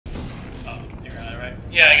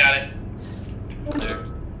Yeah, I got it. There.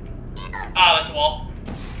 Ah, that's a wall.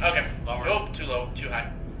 Okay. Lower. Oh, too low, too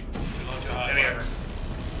high. Too low, too high. There we go.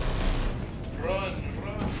 Run.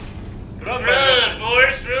 Run,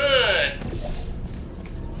 Forrest, run!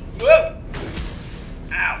 Whoop!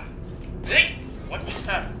 Ow. Hey! What just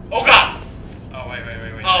happened? Oh, God! Oh, wait.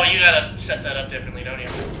 Oh, you gotta set that up differently, don't you?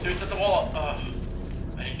 Dude, set the wall up. Ugh.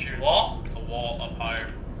 I need you. Wall? The wall up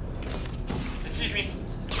higher. It sees me.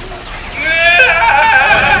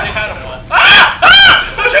 Ah! They had a wall.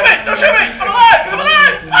 Don't shoot me! Don't shoot me! I'm alive! I'm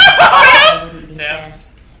alive! Damn.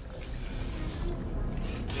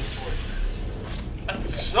 That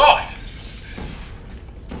sucked.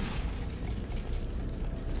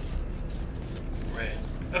 Wait.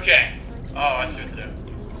 Okay. Oh, I see what to do.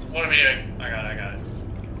 What are we doing? I got it.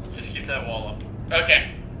 Just keep that wall up.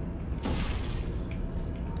 Okay.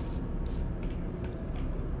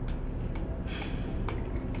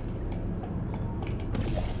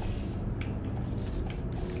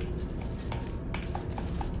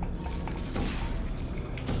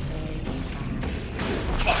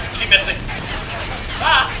 Keep missing.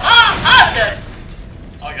 I'm dead.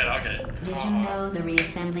 I'll get it. Did you know the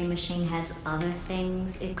reassembly machine has other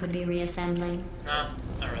things it could be reassembling? No,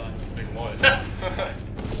 not really. Big what?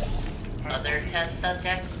 Other test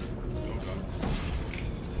subjects?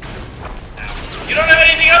 You don't have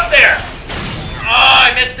anything up there! Oh,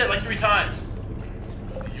 I missed it like 3 times.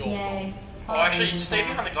 Yay. Oh, actually, stay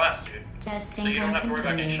behind the glass, dude. Testing So you don't have to worry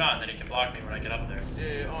about getting continue. shot, and then he can block me when I get up there.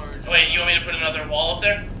 Yeah, orange. Wait, you want me to put another wall up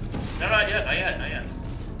there? No, not yet.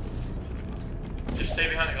 Just stay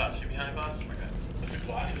behind the glass. You behind the glass? Okay. That's a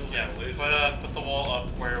glass. Feels Yeah, like a laser. put the wall up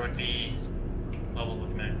where it would be leveled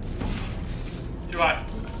with me. Too high.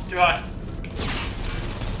 Go!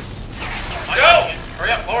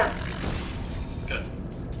 Hurry up, lower. Good.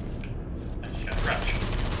 I just gotta crouch.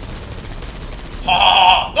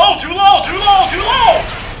 Ah! No, too low!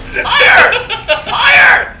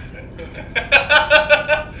 Higher!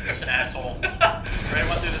 That's an asshole. Ray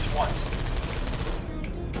went through this once.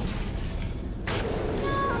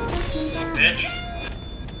 Bitch.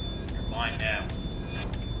 You're mine now.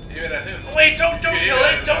 Aim it at him. Wait, don't You can kill aim it!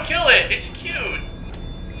 at Don't him kill it! It's cute!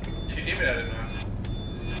 You can aim it at him now.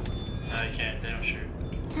 No, you can't. They don't shoot.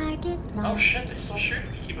 Target Oh lost. shit, they still shoot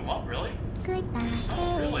if you keep them up, really? Goodbye.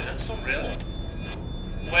 Oh, really? That's so Really? cool.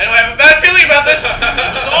 Why do I have a bad feeling about this?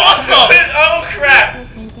 This is awesome! Oh crap!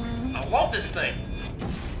 Put me down. I love this thing.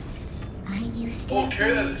 Are you still Oh,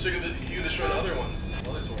 carry that so you can destroy the other ones.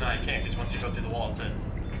 Other toys. No, you can't, because once you go through the wall, it's in.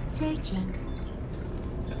 searching?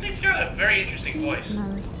 That thing's got a very interesting Sleep voice.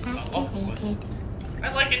 mode love this activated.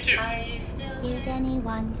 I like it too. Is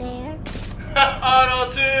anyone there?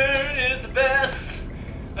 Auto-tune is the best.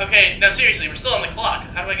 Okay, now seriously, we're still on the clock.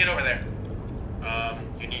 How do I get over there?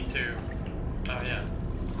 You need to... Oh, yeah.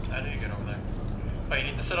 How do you get over there? Oh, you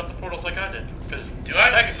need to set up the portals like I did. Because Do I?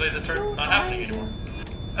 technically the turn's not happening anymore.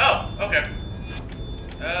 Oh, okay.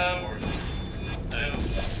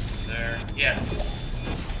 There. Yeah.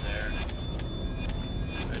 There.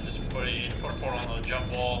 So just you need to put a portal on the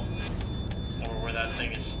jump wall. Or where that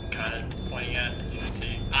thing is kind of pointing at, as you can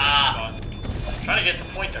see. Ah. I'm trying to get to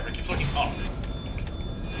point there, but it keeps looking up.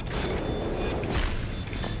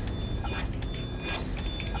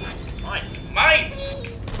 Mine!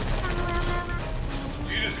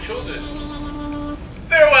 You just killed it.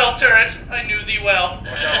 Farewell, turret. I knew thee well.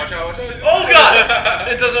 Watch out. Oh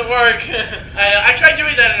god! It doesn't work! I tried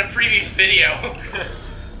doing that in a previous video. Oh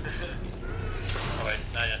wait,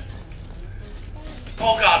 not yet.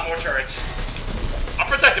 Oh god, more turrets. I'm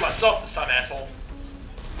protecting myself this time, asshole.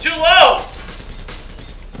 Too low!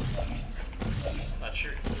 It's not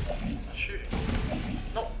shooting. It's not shooting.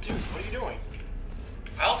 No, dude, what are you doing?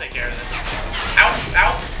 I'll take care of this. Ow,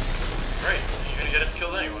 ow. Great, you're gonna get us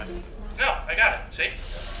killed anyway. No, I got it. See?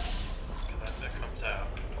 That comes out.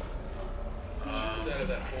 Shoot this out of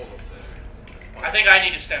that hole up there. I think I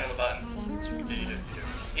need to stand on the button. Yeah, you do.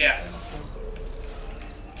 Yeah.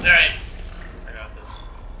 Alright. I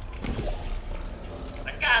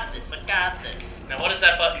got this. Now what does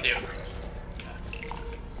that button do?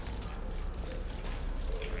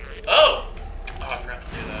 Oh! Oh, I forgot to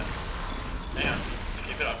do that. Hang on. Just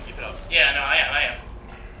keep it up. Yeah, no, I am.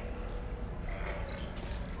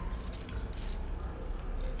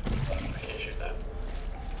 I can't shoot that.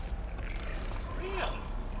 Really?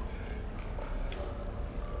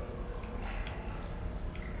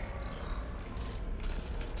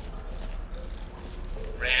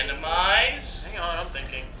 Randomize. Hang on, I'm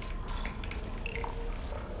thinking.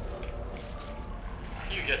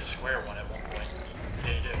 You get square one at one point.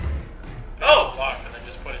 Yeah, you do. Oh! Block, and then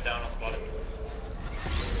just put it down on the bottom.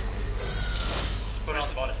 Just put it on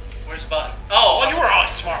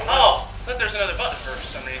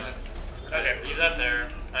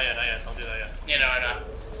You know, I know.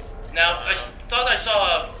 Now, I thought I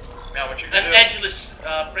saw Now, what you an can do... edgeless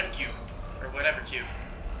friend cube. Or whatever cube.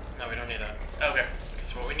 No, we don't need that. Okay.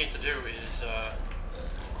 So what we need to do is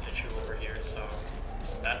get you over here. So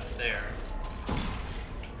that's there. And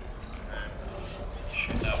then just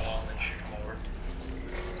shoot that wall and then shoot him over.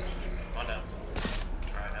 Come on down.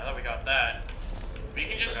 Alright, now that we got that, We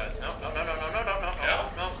can just... no.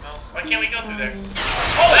 Why can't we go through there?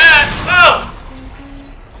 Oh, that! Oh!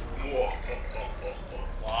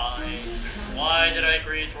 Why did I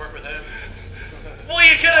agree to work with him? Well,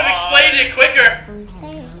 you could have explained it quicker. Who's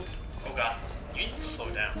there? Oh god. You need to slow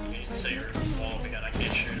down. You need to say your wall up again. I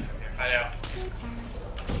can't shoot it from here. I know.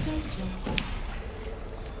 Searching.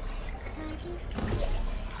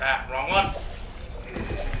 Ah, wrong one.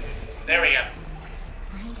 There we go. Are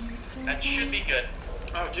you still That should be good.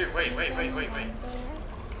 Oh, dude, wait. there?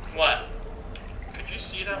 What? Could you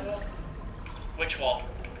see that wall? Which wall?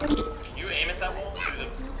 Can you aim at that wall? Through the...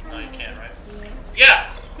 No, you can't, right? Yeah!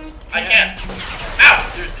 I can.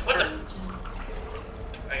 Ow! Dude, What the? turn.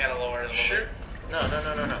 I gotta lower it a little Shoot. bit.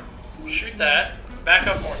 No. Shoot that. Back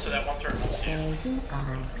up more so that 1/3 won't see you. There you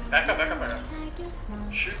are. Back up. Target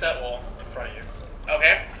locked. Shoot that wall in front of you.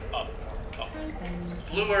 Okay. Up.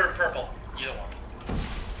 Blue or purple? Either one.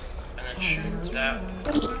 And then shoot that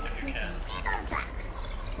if you can.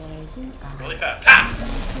 There you are. Really fast. Ha!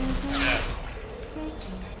 Yeah.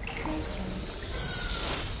 Searching.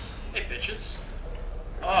 Hey, bitches.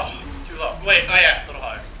 Oh, too low. Wait, oh yeah. A little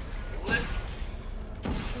higher.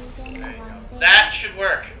 Is anyone there? That should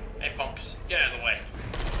work. Hey, punks. Get out of the way.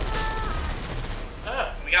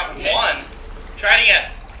 Ah, We got yes. one. Try it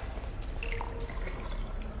again.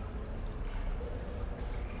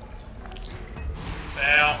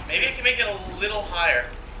 Fail. Maybe I can make it a little higher.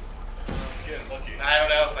 It's getting lucky. I don't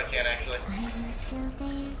know if I can actually. Are you still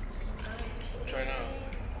there? Try now.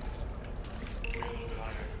 Maybe a little bit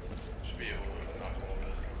higher. Should be able to knock him over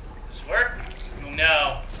this time. Does this work?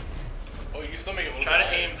 No. Oh, you can still make it a little Try bit to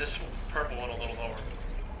higher. aim this purple one a little lower.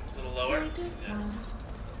 A little lower. Target lost.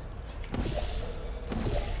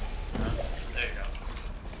 There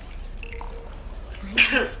you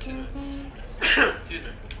Are you still there? go. Excuse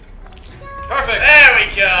me. Perfect. There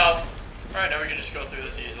we go. Alright, now we can just go through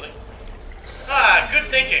this easily. Ah, good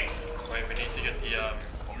thinking. Wait, we need to get the, Oh,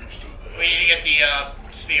 you're still there. We need to get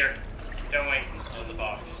the sphere, don't we? the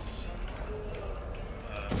box.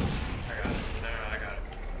 I got it. No, I got it.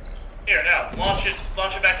 Here, now, launch it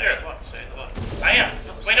back there. What? Stay in the button. I am.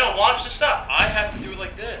 Wait, no, launch the stuff. I have to do it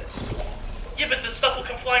like this. Yeah, but the stuff will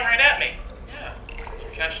come flying right at me. Yeah.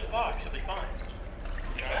 You catch the box, it'll be fine.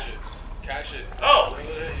 Catch it. Catch it. Oh.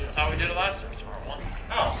 Wiggle it at you. That's how we did it last time. Smart one.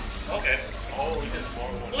 Oh, okay. Oh, we did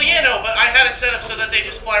smart one. Well, yeah, no, but I had it set up so that they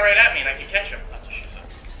just fly right at me and I can catch them. That's what she said.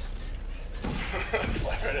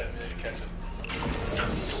 Fly right at me and catch it.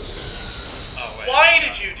 Oh, wait. Why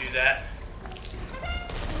did you do that?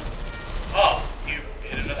 Oh, you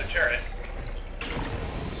hit another turret.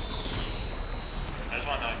 I just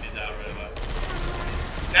want to knock these out right away.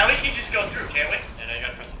 Now we can just go through, can't we? And now you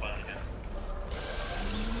gotta press the button again.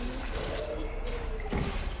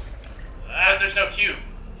 But there's no cube.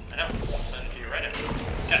 I know. I'll send it to you right now.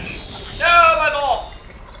 Catch. No, my ball!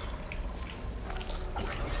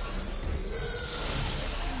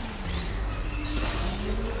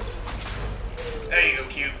 There you go,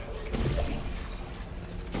 cube.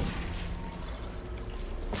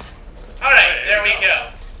 Alright, there we go.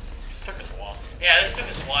 This took us a while. Yeah, this took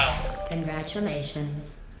us a while.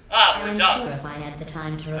 Congratulations. Ah, we're I'm done. sure if I had the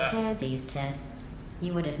time to repair these tests,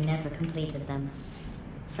 you would have never completed them.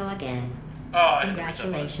 So again, Oh, I hit the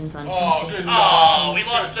reset button. congratulations on Oh, completing good Oh, we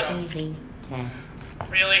lost the the... easy tests.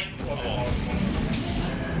 Really?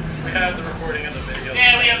 We have the recording of the video.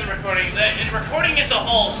 Yeah, we have the recording. The recording as a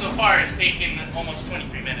whole so far has taken almost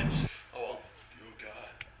 23 minutes. Oh well. Oh,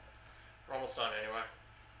 God. We're almost done anyway.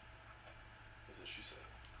 That's what she said.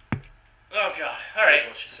 Oh god. Alright. That's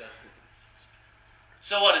what she said.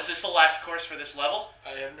 So what, is this the last course for this level?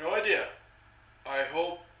 I have no idea. I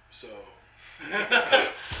hope so.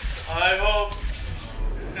 I hope.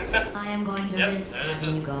 I am going to Yep, risk that is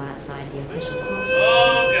having it. you go outside the official course.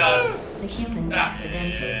 Oh god. The humans Ah,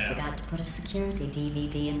 accidentally yeah. forgot to put a security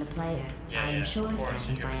DVD in the player. Yeah, I am yeah, sure of it course,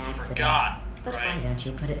 happened you by accident. forgot, But right? why don't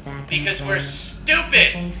you put it back Because in the we're player?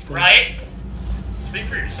 stupid, Safety. right? Speak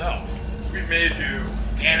for yourself. We made you.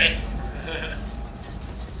 Damn it.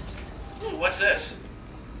 Ooh, what's this?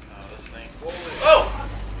 Oh, this thing. Oh!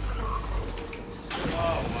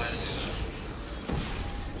 Oh, why did I do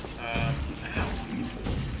that? Ow.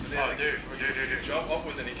 Oh, dude. Jump up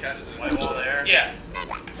with it and he catches it. White wall there. Yeah.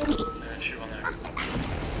 And then shoot on there.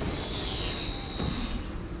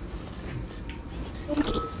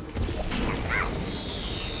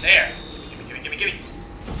 There. Gimme.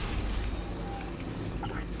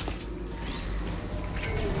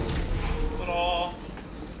 Little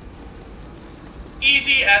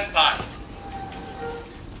Easy as pie.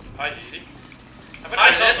 pie's easy.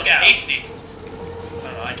 Pie's also tasty. I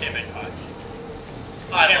don't know, I can't make pie.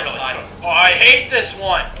 I Can't love really pie. cook. Oh, I hate this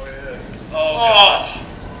one. Oh yeah. Oh, God.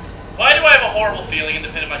 Why do I have a horrible feeling in the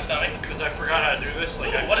pit of my stomach? Because I forgot how to do this.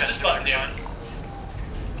 Like, What does this button do?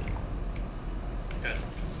 Good.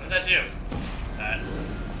 What does that do? That.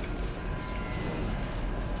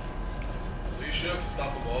 You should have to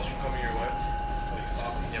stop the balls from coming your way. Like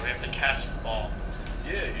stop them. Yeah, we have to catch the ball.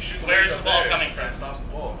 Yeah, you shoot the Where's balls the up ball there. coming from? That stops the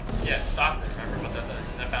ball. Yeah, stop there. Remember what that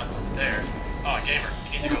does? That bounces there. Oh, gamer,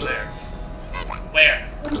 you need to go there. Where?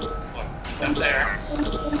 Look, step there.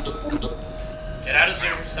 Get out of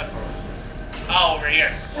zoom, step forward. Oh, over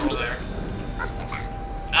here. Over there.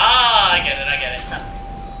 Ah, I get it.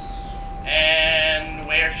 And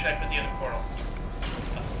where should I put the other portal?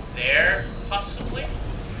 Up there, possibly?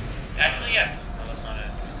 Actually, yeah. No, that's not it.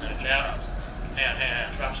 That's not it. Now, Drops. Hang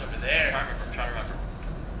on. drops over I'm there. trying to remember.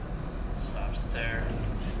 Stops there.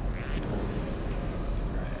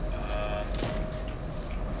 Alright,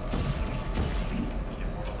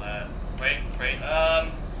 can't portal that. Wait.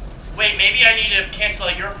 Wait, maybe I need to cancel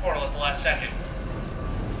out your portal at the last second.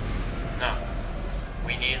 No.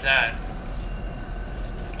 We need that.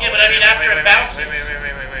 Yeah, but I mean after it bounces.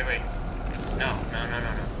 Wait. No.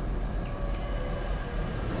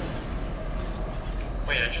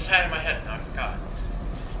 Wait, I just had it in my head. No, I forgot.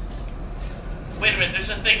 Wait a minute, there's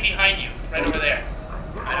a thing behind you, right over there.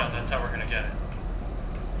 I know, that's how we're gonna get it.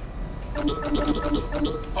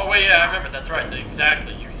 Oh wait, yeah, I remember. That's right.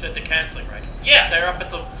 Exactly. You said the canceling, right? Yeah. Stare up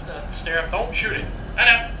at the. Stare up. Don't shoot it. I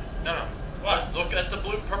know. No. What? Look at the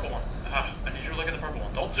purple one. I need you to look at the purple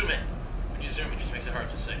one. Don't zoom in. When you zoom, it just makes it hard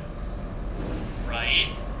to see. Right.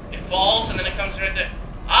 It falls and then it comes right there.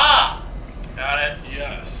 Ah! Got it.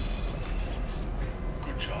 Yes.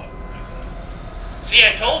 Good job, business. See,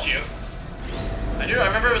 I told you. I do. I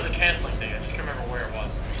remember it was a canceling thing. I just can't remember where it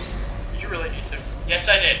was. Did you really need to? Yes,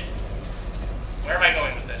 I did. Where am I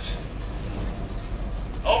going with this?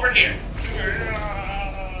 Over here.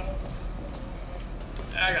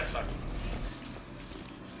 I got stuck.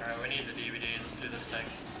 Alright, we need the DVD. Let's do this thing.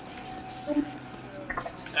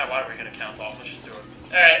 Why are we gonna count off? Let's just do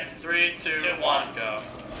it. Alright. 3, 2, 1, go.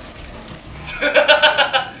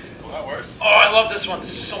 Well, that works. Oh, I love this one.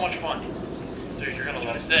 This is so much fun. Dude, you're gonna What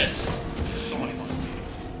love is this. this? This is so much fun.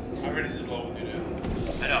 I already this low with you,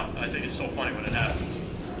 dude. I know. I think it's so funny when it happens.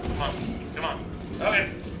 Come on. Okay.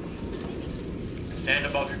 Stand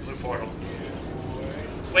above your blue portal.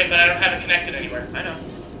 Wait, but I don't have it connected anywhere. I know.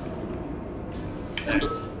 There.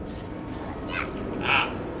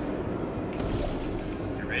 Ah.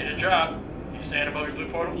 You're ready to drop. You stand above your blue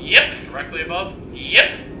portal? Yep. Directly above?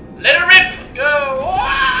 Yep. Let her rip. Let's go!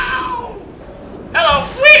 Wow! Hello.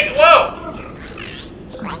 Wait. Whoa.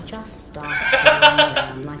 Just stop going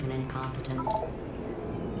around like an incompetent.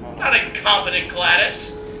 Not incompetent,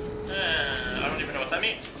 GLaDOS. I don't even know what that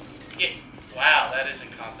means. Yeah. Wow, that is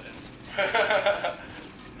incompetent.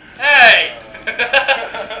 Hey!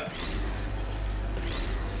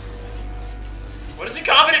 What does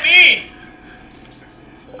incompetent mean?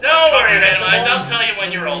 Don't worry, Randomize. I'll tell you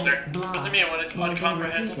when you're older. Blah What does it mean when it's will be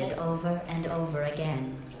incomprehensible? repeated over and over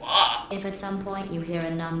again. Blah. If at some point you hear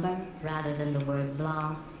a number rather than the word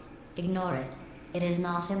blah, ignore it. It is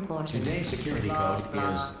not important. Today's security Blah, code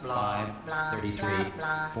blah, is blah, 5, blah, 33, blah,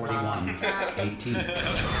 blah, 41, blah. 18.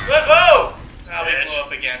 Whoa! Oh, we Bitch. blew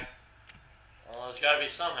up again. Well, there's gotta be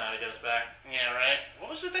somehow to get us back. Yeah, right. What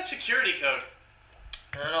was with that security code?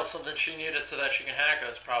 I don't know, something she needed so that she can hack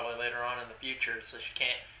us probably later on in the future, so she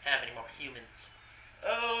can't have any more humans.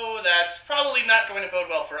 Oh, that's probably not going to bode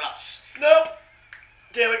well for us. Nope!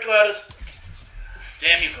 Damn it, GLaDOS.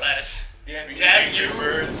 Damn you, GLaDOS. Damn you, Damn you.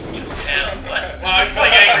 birds. Hell, what? Wow, he's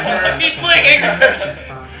playing Angry Birds. He's playing Angry Birds.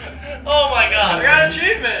 Oh my I god. got an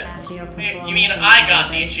achievement! After your You performance mean in I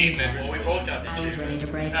got the celebration achievement? test, Well, we both got the I was ready achievement. to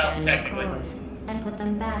break Oh, down your technically. cores and put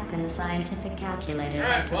them back in the scientific calculators I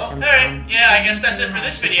Alright, took well, them Alright, from. yeah, I guess that's it for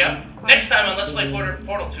this video. Next time on Let's Play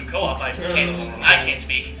Portal 2 Co-op, I can't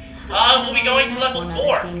speak. We'll be going to level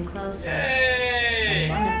 4. Team closer, Yay!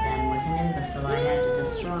 and one of them was an imbecile I had to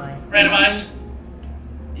destroy. Randomize.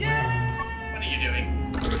 Well, What are you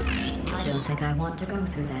doing? I don't think I want to go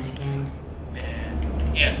through that again.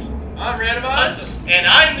 Yes. I'm Randomize. And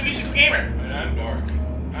I'm the Musical Gamer. And I'm dark.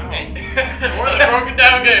 And We're the Broken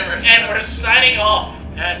Down Gamers. and we're signing off.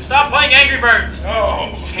 And stop playing Angry Birds.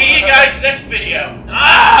 Oh! See you guys next video.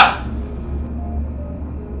 Ah!